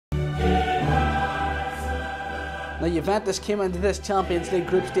Now Juventus came into this Champions League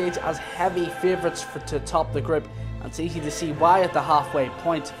group stage as heavy favourites to top the group, and it's easy to see why at the halfway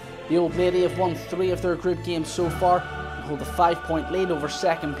point. The Old Lady have won 3 of their group games so far and hold a 5-point lead over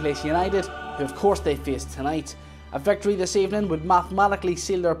second place United, who of course they face tonight. A victory this evening would mathematically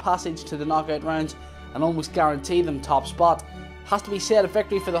seal their passage to the knockout rounds and almost guarantee them top spot. Has to be said, a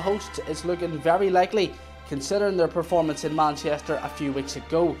victory for the hosts is looking very likely considering their performance in Manchester a few weeks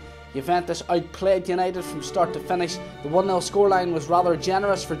ago. Juventus outplayed United from start to finish. The 1-0 scoreline was rather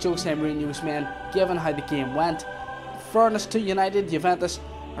generous for Jose Mourinho's men given how the game went. In fairness to United, Juventus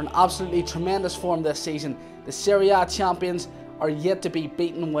are in absolutely tremendous form this season. The Serie A champions are yet to be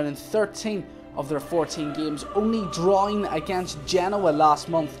beaten, winning 13 of their 14 games, only drawing against Genoa last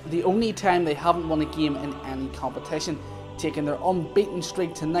month, the only time they haven't won a game in any competition, taking their unbeaten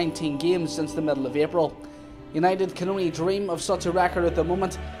streak to 19 games since the middle of April. United can only dream of such a record at the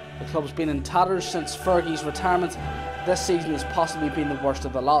moment. The club's been in tatters since Fergie's retirement. This season has possibly been the worst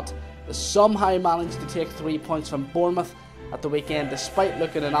of the lot. They somehow managed to take 3 points from Bournemouth at the weekend, despite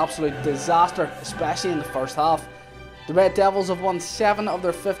looking an absolute disaster, especially in the first half. The Red Devils have won 7 of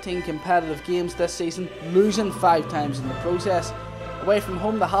their 15 competitive games this season, losing 5 times in the process. Away from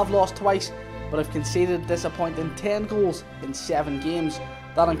home they have lost twice, but have conceded a disappointing 10 goals in 7 games.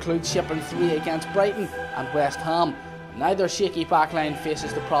 That includes shipping 3 against Brighton and West Ham. Now their shaky backline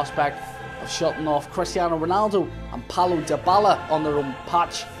faces the prospect of shutting off Cristiano Ronaldo and Paulo Dybala on their own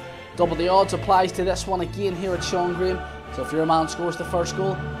patch. Double the odds applies to this one again here at Sean Graham, so if your man scores the first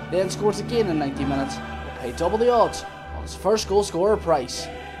goal, then scores again in 90 minutes, you'll pay double the odds on his first goal scorer price.